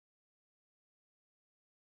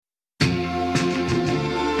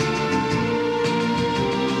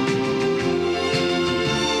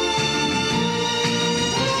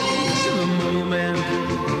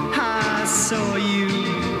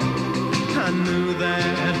knew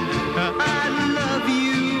that I love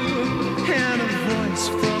you, and a voice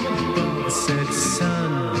from above said,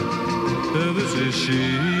 son, this is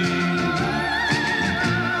she.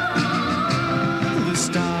 The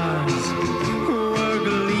stars were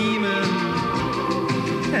gleaming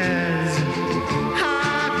as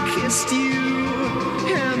I kissed you,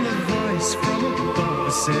 and the voice from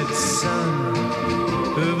above said, son,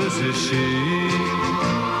 this is she.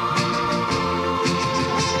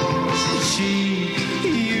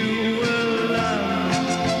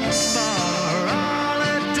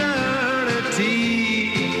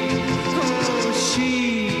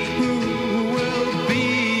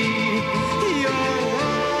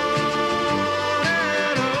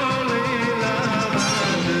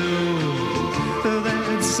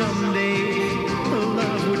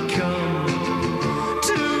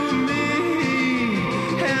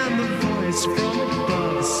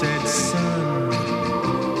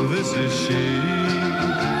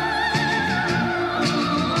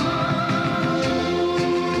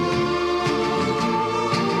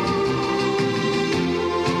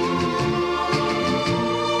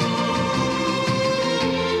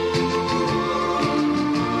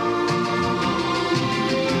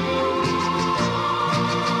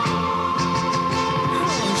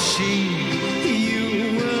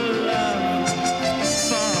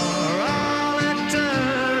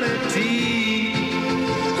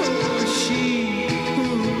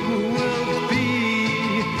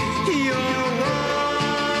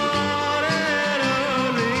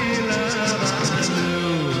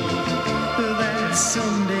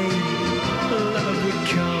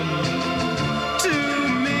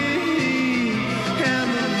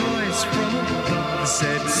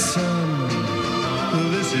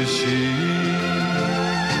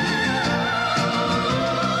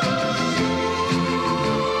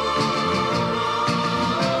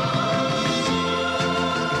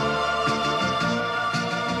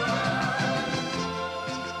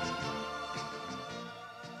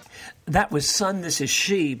 That was Son, This Is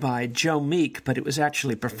She by Joe Meek, but it was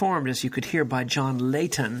actually performed, as you could hear, by John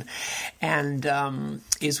Layton, and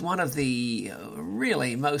is one of the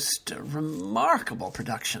really most remarkable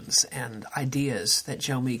productions and ideas that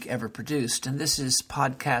Joe Meek ever produced. And this is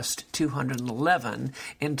podcast 211,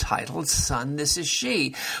 entitled Son, This Is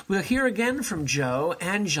She. We'll hear again from Joe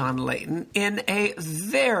and John Layton in a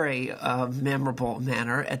very memorable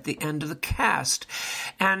manner at the end of the cast.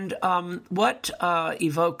 And what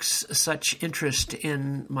evokes such interest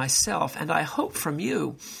in myself, and I hope from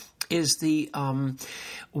you, is the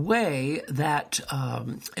way that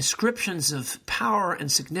ascriptions of power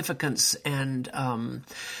and significance and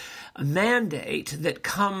mandate that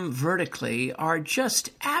come vertically are just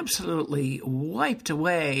absolutely wiped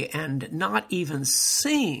away and not even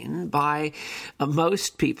seen by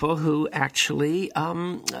most people who actually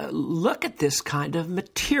look at this kind of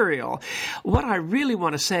material. What I really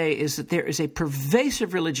want to say is that there is a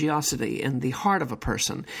pervasive religiosity in the heart of a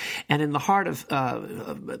person and in the heart of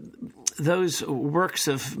those works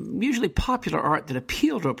of usually popular art that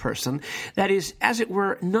appeal to a person that is, as it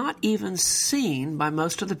were, not even seen by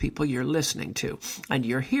most of the people you're listening to and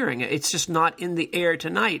you're hearing. It's just not in the air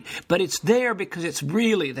tonight, but it's there because it's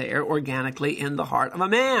really there organically in the heart of a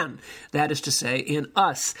man. That is to say, in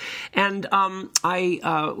us. And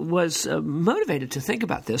I was motivated to think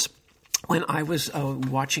about this when I was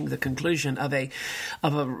watching the conclusion of a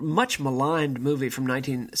much maligned movie from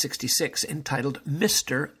 1966 entitled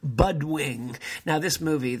Mr. Budwing. Now, this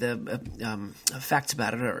movie, the facts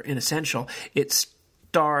about it are inessential. It's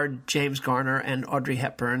starred James Garner and Audrey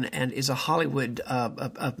Hepburn and is a Hollywood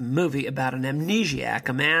a movie about an amnesiac,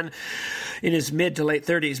 a man in his mid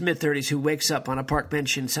 30s, who wakes up on a park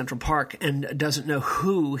bench in Central Park and doesn't know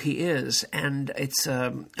who he is. And it's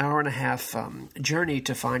an hour and a half journey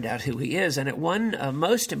to find out who he is. And at one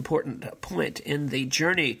most important point in the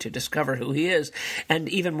journey to discover who he is, and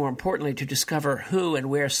even more importantly, to discover who and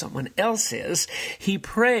where someone else is, he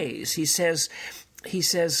prays. He says,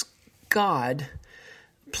 God,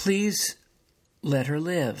 please let her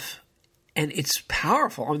live. And it's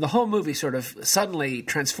powerful. I mean, the whole movie sort of suddenly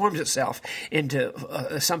transforms itself into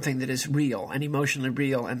something that is real and emotionally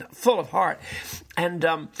real and full of heart. And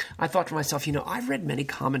I thought to myself, I've read many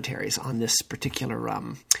commentaries on this particular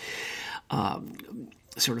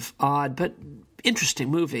sort of odd but interesting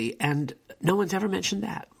movie, and no one's ever mentioned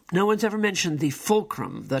that. no one's ever mentioned the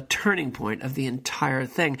fulcrum, the turning point of the entire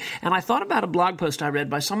thing. And I thought about a blog post I read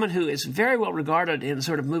by someone who is very well regarded in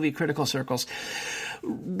sort of movie critical circles,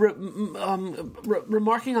 remarking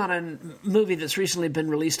on a movie that's recently been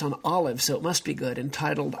released on Olive, so it must be good,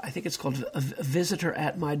 entitled, I think it's called A Visitor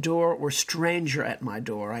at My Door or Stranger at My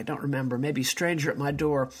Door. I don't remember. Maybe Stranger at My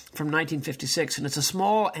Door from 1956. And it's a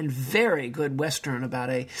small and very good Western about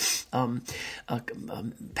a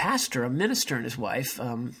pastor, a minister and his wife,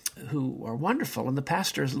 who are wonderful. And the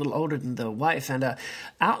pastor is a little older than the wife, and an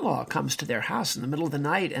outlaw comes to their house in the middle of the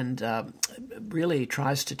night and really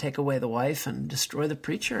tries to take away the wife and destroy the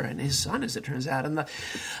preacher and his son, as it turns out. And the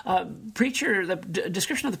preacher, the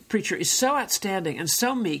description of the preacher is so outstanding and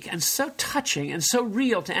so meek and so touching and so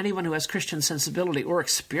real to anyone who has Christian sensibility or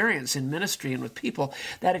experience in ministry and with people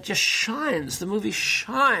that it just shines. The movie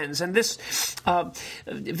shines. And this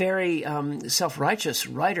very self-righteous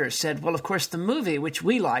writer said, well, of course, the movie, which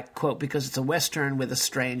we like, quote, because it's a Western with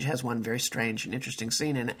has one very strange and interesting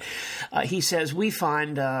scene in it. He says, we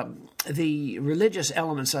find the religious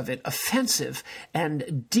elements of it offensive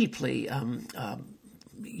and deeply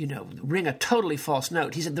ring a totally false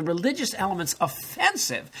note. He said the religious element's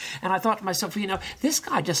offensive. And I thought to myself, this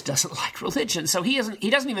guy just doesn't like religion. So he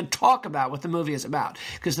doesn't even talk about what the movie is about,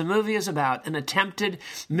 because the movie is about an attempted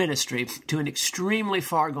ministry to an extremely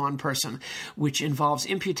far-gone person, which involves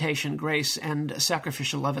imputation, grace, and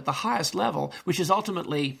sacrificial love at the highest level, which is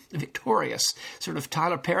ultimately victorious, sort of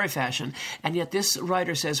Tyler Perry fashion. And yet this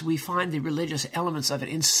writer says we find the religious elements of it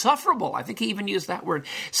insufferable. I think he even used that word.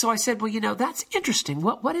 So I said, well, that's interesting.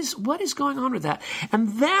 What is going on with that?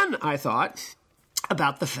 And then I thought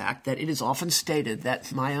about the fact that it is often stated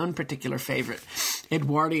that my own particular favorite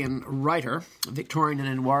Edwardian writer, Victorian and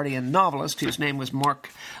Edwardian novelist, whose name was Mark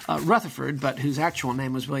Rutherford, but whose actual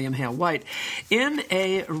name was William Hale White, in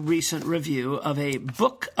a recent review of a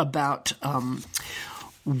book about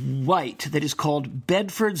White that is called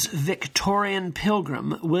Bedford's Victorian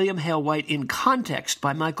Pilgrim, William Hale White in Context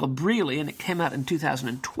by Michael Brealey, and it came out in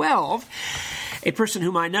 2012. A person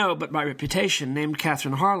whom I know, but by reputation, named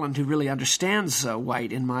Catherine Harland, who really understands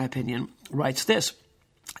White, in my opinion, writes this.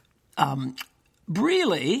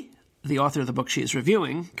 Brealey, the author of the book she is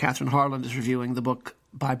reviewing, Catherine Harland is reviewing the book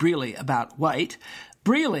by Brealey about White.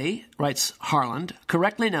 Brealey, writes Harland,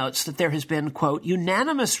 correctly notes that there has been, quote,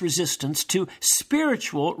 unanimous resistance to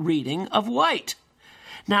spiritual reading of White.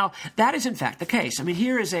 Now, that is in fact the case. I mean,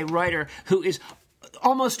 here is a writer who is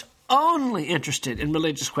almost only interested in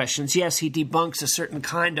religious questions. Yes, he debunks a certain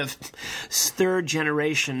kind of third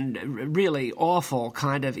generation, really awful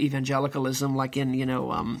kind of evangelicalism, like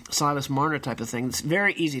in, Silas Marner type of thing. It's a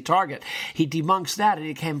very easy target. He debunks that and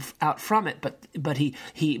he came out from it. But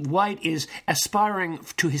White is aspiring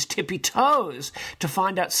to his tippy toes to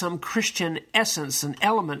find out some Christian essence, an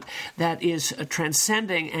element that is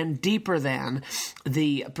transcending and deeper than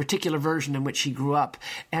the particular version in which he grew up.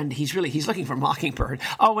 And he's looking for Mockingbird.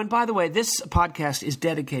 Oh, and by the way, this podcast is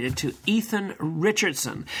dedicated to Ethan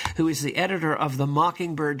Richardson, who is the editor of the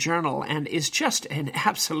Mockingbird Journal and is just an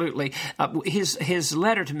absolutely his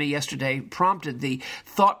letter to me yesterday prompted the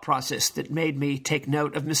thought process that made me take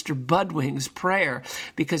note of Mr. Budwing's prayer,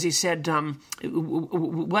 because he said,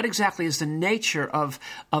 what exactly is the nature of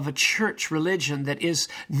a church religion that is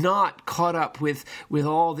not caught up with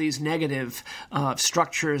all these negative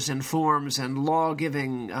structures and forms and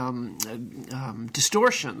law-giving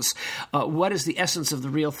distortions? What is the essence of the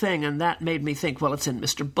real thing? And that made me think, well, it's in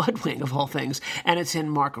Mr. Budwing of all things, and it's in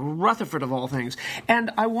Mark Rutherford of all things.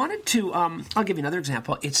 And I wanted to, I'll give you another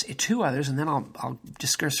example. It's two others, and then I'll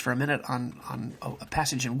discuss for a minute on a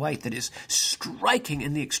passage in White that is striking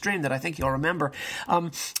in the extreme that I think you'll remember.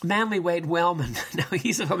 Manly Wade Wellman. Now,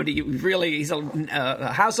 he's a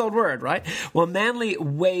household word, right? Well, Manly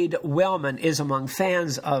Wade Wellman is among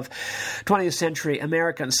fans of 20th century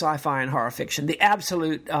American sci-fi and horror fiction, the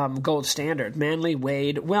absolute gold standard. Manly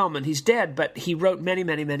Wade Wellman. He's dead, but he wrote many,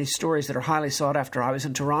 many, many stories that are highly sought after. I was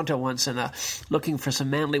in Toronto once and looking for some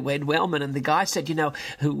Manly Wade Wellman, and the guy said,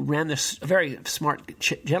 who ran this, a very smart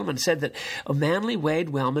gentleman, said that Manly Wade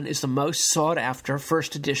Wellman is the most sought after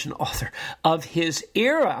first edition author of his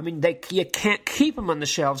era. I mean, you can't keep him on the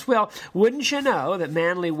shelves. Well, wouldn't you know that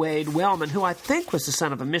Manly Wade Wellman, who I think was the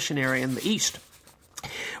son of a missionary in the East,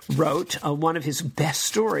 wrote one of his best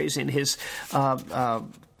stories in his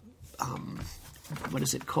what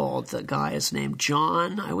is it called? The guy is named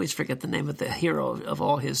John. I always forget the name of the hero of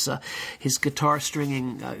all his guitar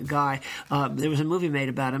stringing guy. There was a movie made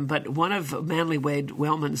about him, but one of Manly Wade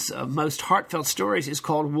Wellman's most heartfelt stories is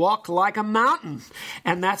called Walk Like a Mountain,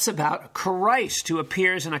 and that's about Christ, who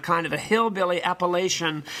appears in a kind of a hillbilly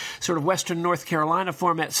Appalachian, sort of Western North Carolina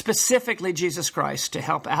format, specifically Jesus Christ, to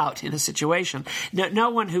help out in a situation. No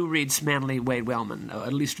one who reads Manly Wade Wellman,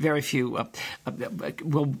 at least very few,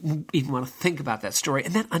 will even want to think about that story.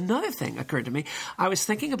 And then another thing occurred to me. I was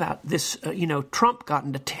thinking about this, Trump got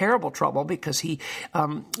into terrible trouble because he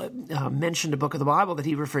mentioned a book of the Bible that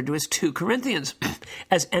he referred to as 2 Corinthians.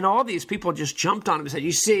 And all these people just jumped on him and said,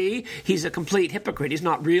 you see, he's a complete hypocrite. He's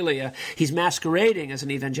not really he's masquerading as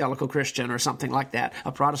an evangelical Christian or something like that,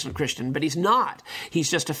 a Protestant Christian, but he's not. He's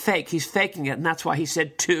just a fake. He's faking it, and that's why he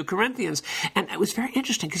said 2 Corinthians. And it was very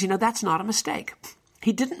interesting because, that's not a mistake.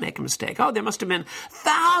 He didn't make a mistake. Oh, there must have been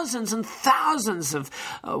thousands and thousands of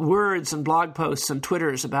words and blog posts and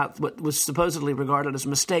Twitters about what was supposedly regarded as a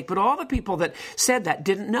mistake. But all the people that said that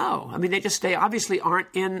didn't know. I mean, they obviously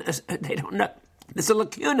aren't they don't know. There's a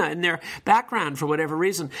lacuna in their background for whatever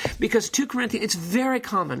reason. Because 2 Corinthians, it's very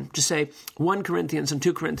common to say 1 Corinthians and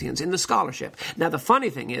 2 Corinthians in the scholarship. Now, the funny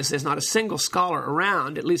thing is there's not a single scholar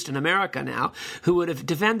around, at least in America now, who would have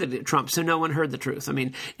defended Trump, so no one heard the truth. I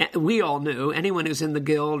mean, we all knew, anyone who's in the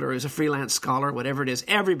guild or is a freelance scholar, whatever it is,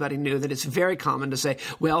 everybody knew that it's very common to say,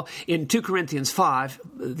 well, in 2 Corinthians 5,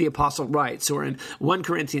 the apostle writes, or in 1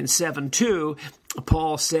 Corinthians 7:2,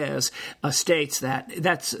 Paul states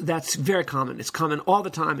that's very common. It's common all the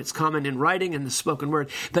time. It's common in writing and the spoken word.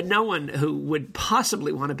 But no one who would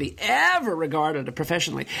possibly want to be ever regarded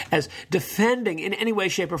professionally as defending in any way,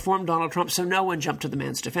 shape, or form Donald Trump, so no one jumped to the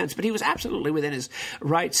man's defense. But he was absolutely within his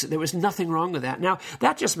rights. There was nothing wrong with that. Now,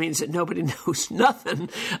 that just means that nobody knows nothing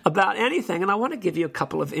about anything. And I want to give you a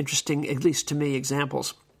couple of interesting, at least to me,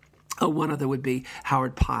 examples. One other would be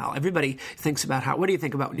Howard Pyle. Everybody thinks about what do you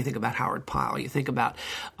think about when you think about Howard Pyle? You think about,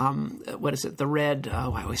 the Red,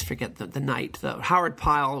 I always forget the Knight. Howard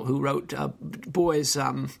Pyle, who wrote boys'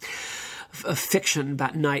 fiction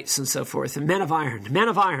about knights and so forth. And Men of Iron. Men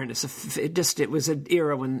of Iron, it was an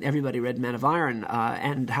era when everybody read Men of Iron,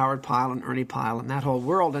 and Howard Pyle and Ernie Pyle and that whole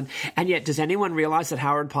world. And yet, does anyone realize that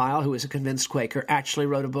Howard Pyle, who was a convinced Quaker, actually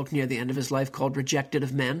wrote a book near the end of his life called Rejected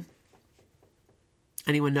of Men?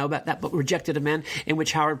 Anyone know about that book, Rejected of Men, in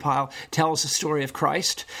which Howard Pyle tells the story of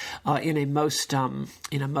Christ in a most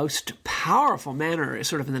powerful manner,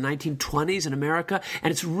 sort of in the 1920s in America, and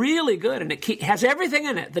it's really good, and it has everything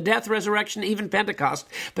in it: the death, resurrection, even Pentecost.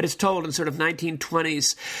 But it's told in sort of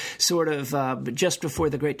 1920s, sort of just before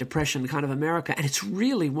the Great Depression kind of America, and it's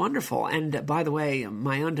really wonderful. And by the way,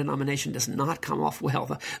 my own denomination does not come off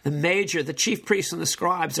well. The chief priests and the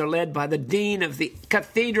scribes are led by the dean of the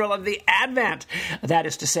Cathedral of the Advent. That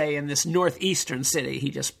is to say, in this northeastern city.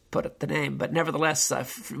 He just put the name. But nevertheless,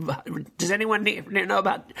 does anyone know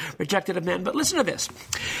about Rejected of Men? But listen to this.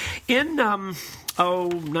 In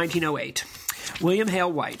 1908, William Hale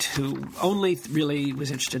White, who only really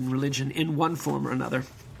was interested in religion in one form or another,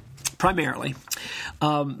 primarily,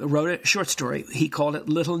 wrote a short story. He called it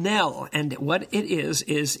Little Nell. And what it is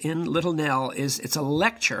in Little Nell it's a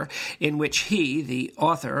lecture in which he, the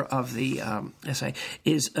author of the essay,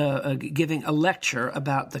 is giving a lecture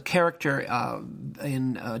about the character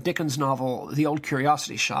in Dickens' novel, The Old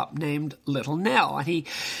Curiosity Shop, named Little Nell. And he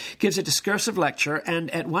gives a discursive lecture, and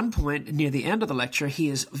at one point near the end of the lecture, he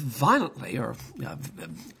is violently or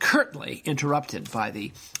curtly interrupted by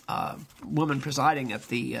the woman presiding at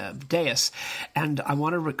the dais. And I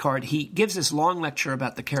want to record, he gives this long lecture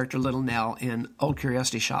about the character Little Nell in Old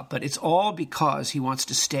Curiosity Shop, but it's all because he wants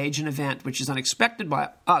to stage an event which is unexpected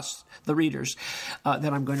by us, the readers,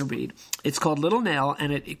 that I'm going to read. It's called Little Nell,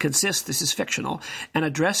 and it consists, this is fictional, an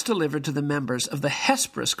address delivered to the members of the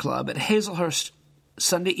Hesperus Club at Hazelhurst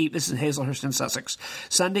Sunday evening. This is Hazelhurst in Sussex.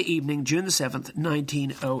 Sunday evening, June the 7th,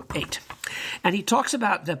 1908. And he talks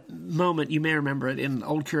about the moment, you may remember it, in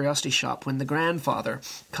Old Curiosity Shop, when the grandfather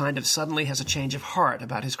kind of suddenly has a change of heart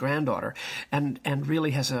about his granddaughter, and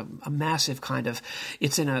really has a massive kind of,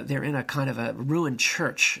 they're in a kind of a ruined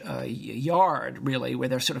church yard, really, where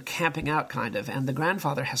they're sort of camping out kind of, and the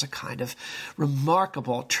grandfather has a kind of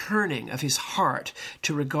remarkable turning of his heart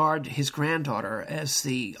to regard his granddaughter as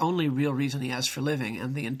the only real reason he has for living,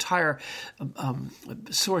 and the entire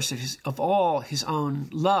source of all his own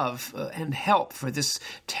love and help for this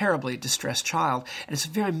terribly distressed child. And it's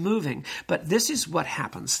very moving. But this is what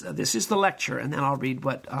happens. This is the lecture, and then I'll read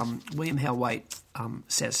what William Hale White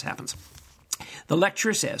says happens. The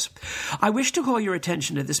lecturer says, "I wish to call your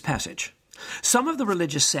attention to this passage. Some of the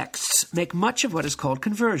religious sects make much of what is called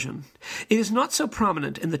conversion. It is not so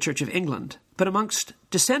prominent in the Church of England, but amongst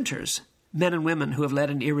dissenters, men and women who have led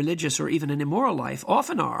an irreligious or even an immoral life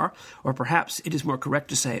often are, or perhaps it is more correct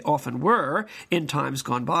to say often were, in times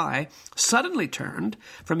gone by, suddenly turned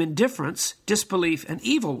from indifference, disbelief, and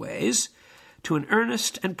evil ways to an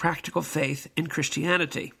earnest and practical faith in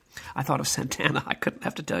Christianity. I thought of Santana. I couldn't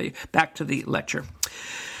have to tell you. Back to the lecture.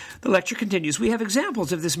 The lecture continues. We have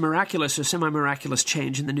examples of this miraculous or semi-miraculous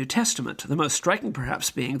change in the New Testament, the most striking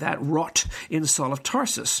perhaps being that wrought in Saul of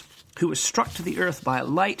Tarsus, who was struck to the earth by a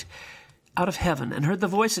light out of heaven and heard the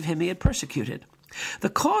voice of him he had persecuted. The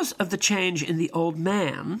cause of the change in the old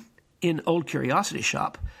man in Old Curiosity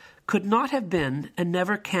Shop could not have been and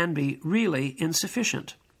never can be really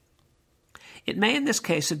insufficient. It may in this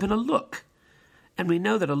case have been a look, and we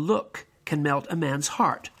know that a look can melt a man's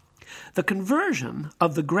heart. The conversion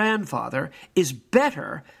of the grandfather is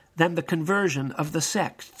better than the conversion of the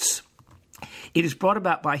sects. It is brought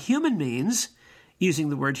about by human means, using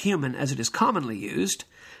the word human as it is commonly used,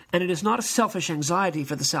 and it is not a selfish anxiety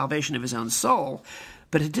for the salvation of his own soul,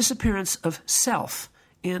 but a disappearance of self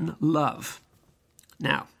in love.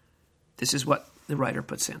 Now, this is what the writer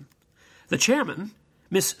puts in. The chairman,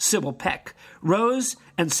 Miss Sybil Peck, rose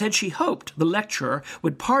and said she hoped the lecturer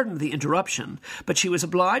would pardon the interruption, but she was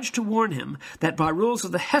obliged to warn him that by rules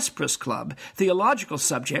of the Hesperus Club, theological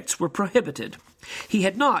subjects were prohibited. He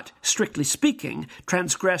had not, strictly speaking,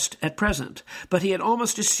 transgressed at present, but he had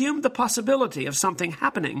almost assumed the possibility of something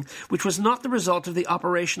happening which was not the result of the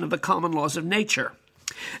operation of the common laws of nature.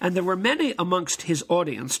 And there were many amongst his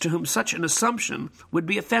audience to whom such an assumption would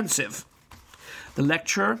be offensive. The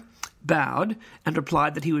lecturer bowed and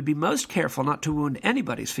replied that he would be most careful not to wound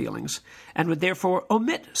anybody's feelings, and would therefore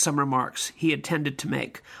omit some remarks he intended to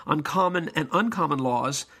make on common and uncommon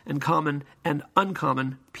laws and common and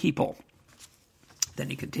uncommon people. Then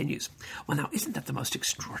he continues. Well, now, isn't that the most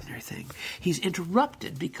extraordinary thing? He's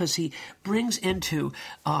interrupted because he brings into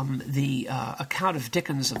the account of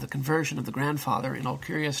Dickens of the conversion of the grandfather in Old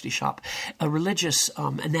Curiosity Shop a religious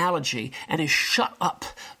analogy, and is shut up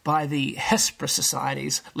by the Hesper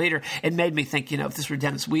societies. Later, it made me think, if this were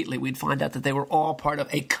Dennis Wheatley, we'd find out that they were all part of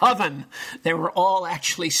a coven. They were all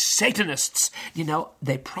actually Satanists.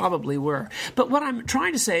 They probably were. But what I'm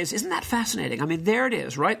trying to say is, isn't that fascinating? I mean, there it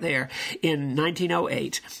is, right there in 1908,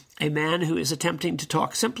 a man who is attempting to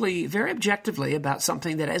talk simply, very objectively about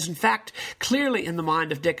something that is, in fact, clearly in the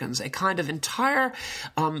mind of Dickens, a kind of entire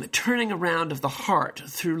turning around of the heart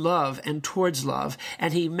through love and towards love.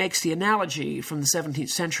 And he makes the analogy from the 17th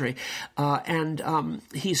century, and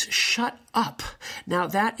he's shut up. Now,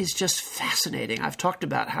 that is just fascinating. I've talked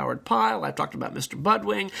about Howard Pyle. I've talked about Mr.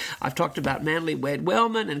 Budwing. I've talked about Manly Wade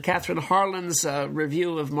Wellman and Catherine Harlan's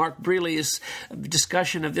review of Mark Brealey's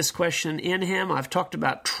discussion of this question in him. I've talked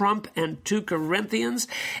about Trump and 2 Corinthians.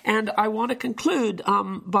 And I want to conclude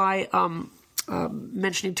by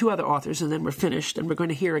mentioning 2 other authors, and then we're finished. And we're going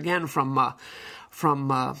to hear again from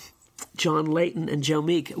John Layton and Joe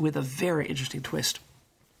Meek with a very interesting twist.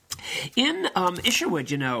 In Isherwood,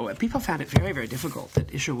 people found it very, very difficult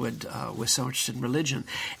that Isherwood was so interested in religion,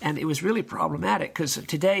 and it was really problematic because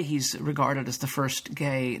today he's regarded as the first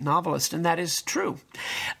gay novelist, and that is true.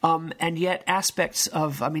 And yet aspects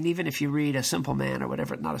of, even if you read A Simple Man or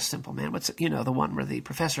whatever, not A Simple Man, the one where the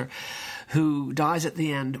professor who dies at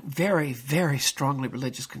the end, very, very strongly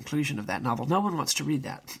religious conclusion of that novel. No one wants to read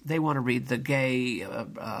that. They want to read the gay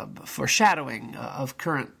foreshadowing of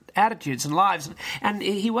current attitudes and lives, and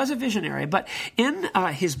he was a visionary. But in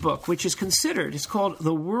his book, which is considered, it's called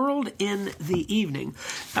The World in the Evening,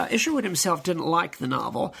 Isherwood himself didn't like the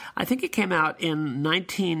novel. I think it came out in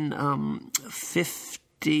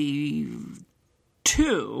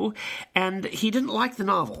 1952, and he didn't like the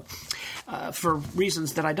novel for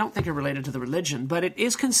reasons that I don't think are related to the religion, but it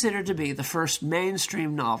is considered to be the first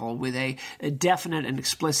mainstream novel with a definite and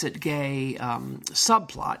explicit gay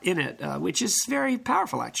subplot in it, which is very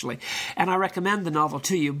powerful, actually. And I recommend the novel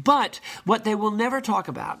to you. But what they will never talk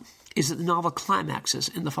about is that the novel climaxes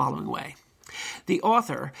in the following way. The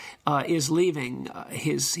author is leaving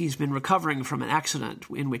he's been recovering from an accident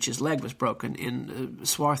in which his leg was broken in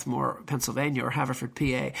Swarthmore, Pennsylvania, or Haverford,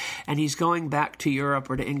 PA, and he's going back to Europe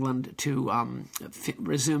or to England to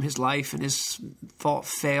resume his life and his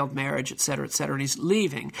failed marriage, etc., and he's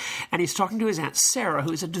leaving, and he's talking to his Aunt Sarah,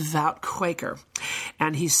 who is a devout Quaker,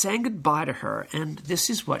 and he's saying goodbye to her, and this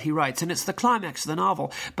is what he writes, and it's the climax of the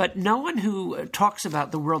novel, but no one who talks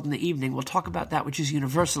about the world in the evening will talk about that which is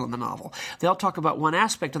universal in the novel. They'll talk about one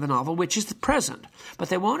aspect of the novel, which is the present, but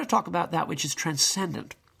they want to talk about that which is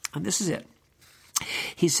transcendent. And this is it.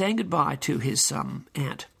 He's saying goodbye to his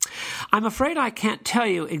aunt. I'm afraid I can't tell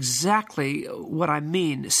you exactly what I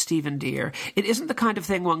mean, Stephen dear. It isn't the kind of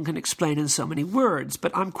thing one can explain in so many words,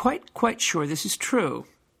 but I'm quite sure this is true.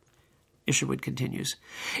 Isherwood continues,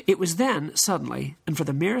 It was then, suddenly, and for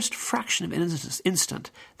the merest fraction of an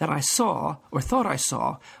instant, that I saw, or thought I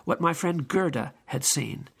saw, what my friend Gerda had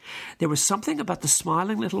seen. There was something about the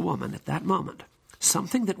smiling little woman at that moment,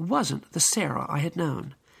 something that wasn't the Sarah I had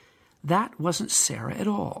known. That wasn't Sarah at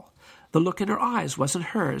all. The look in her eyes wasn't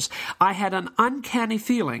hers. I had an uncanny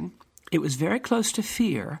feeling, it was very close to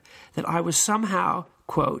fear, that I was somehow,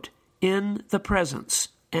 quote, in the presence,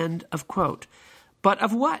 end of quote. But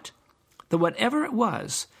of what? The whatever it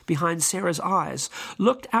was behind Sarah's eyes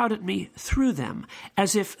looked out at me through them,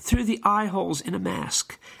 as if through the eye holes in a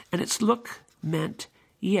mask, and its look meant,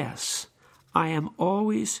 yes, I am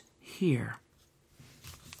always here.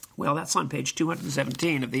 Well, that's on page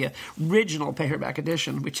 217 of the original paperback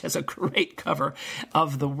edition, which has a great cover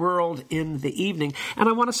of The World in the Evening. And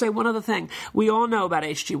I want to say one other thing. We all know about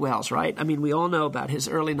H.G. Wells, right? I mean, we all know about his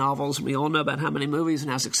early novels, and we all know about how many movies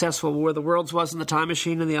and how successful War of the Worlds was, and The Time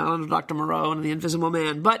Machine, and The Island of Dr. Moreau, and The Invisible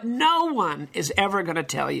Man. But no one is ever going to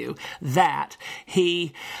tell you that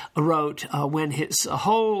he wrote when his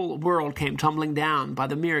whole world came tumbling down by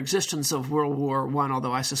the mere existence of World War I,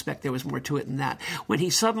 although I suspect there was more to it than that, when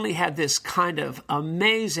he suddenly had this kind of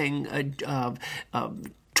amazing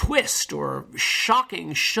twist or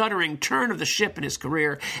shocking, shuddering turn of the ship in his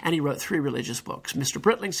career, and he wrote 3 religious books. Mr.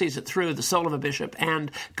 Britling Sees It Through, The Soul of a Bishop, and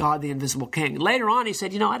God the Invisible King. Later on, he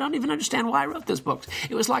said, I don't even understand why I wrote those books.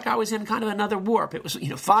 It was like I was in kind of another warp. It was,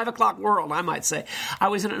 5 o'clock world, I might say. I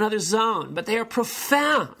was in another zone, but they are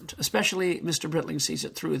profound, especially Mr. Britling Sees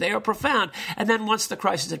It Through. They are profound. And then once the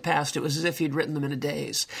crisis had passed, it was as if he'd written them in a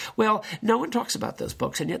daze. Well, no one talks about those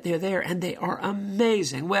books, and yet they're there, and they are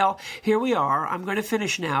amazing. Well, here we are. I'm going to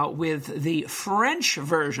finish now with the French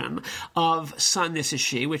version of Son, This Is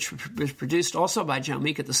She, which was produced also by Joe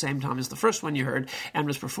Meek at the same time as the first one you heard, and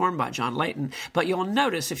was performed by John Layton. But you'll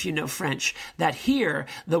notice, if you know French, that here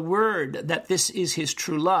the word that this is his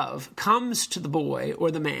true love comes to the boy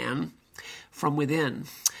or the man from within.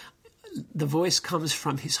 The voice comes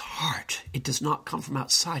from his heart. It does not come from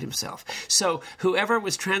outside himself. So whoever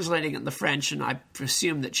was translating it in the French, and I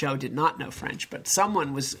presume that Joe did not know French, but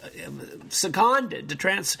someone was seconded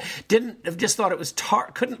to didn't have just thought it was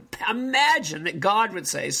couldn't imagine that God would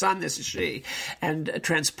say, Son, this is she, and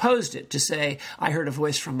transposed it to say, I heard a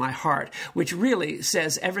voice from my heart, which really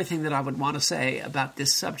says everything that I would want to say about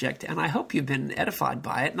this subject. And I hope you've been edified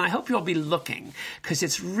by it, and I hope you'll be looking, because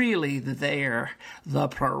it's really there, the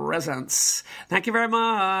present. Thank you very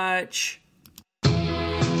much.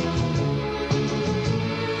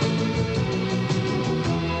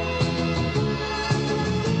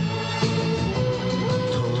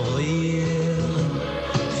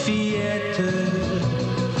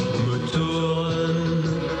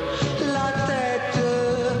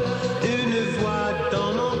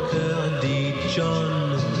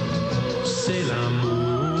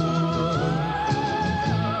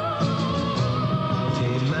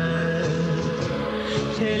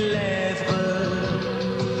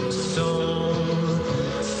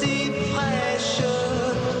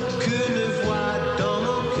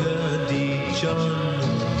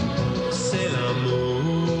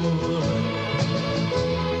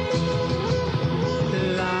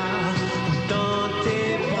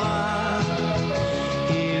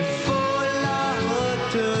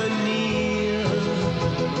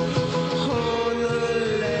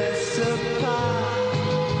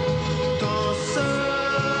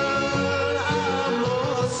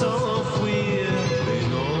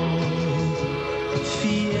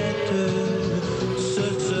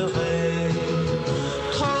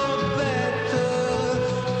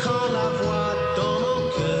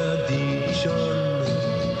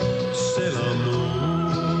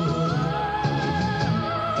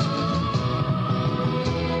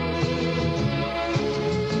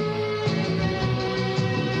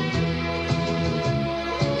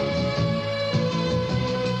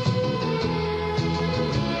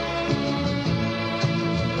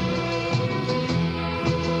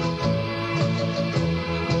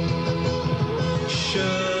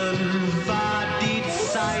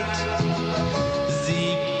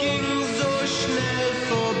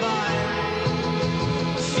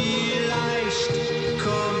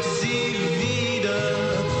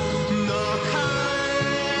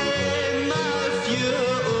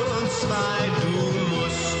 für uns beide.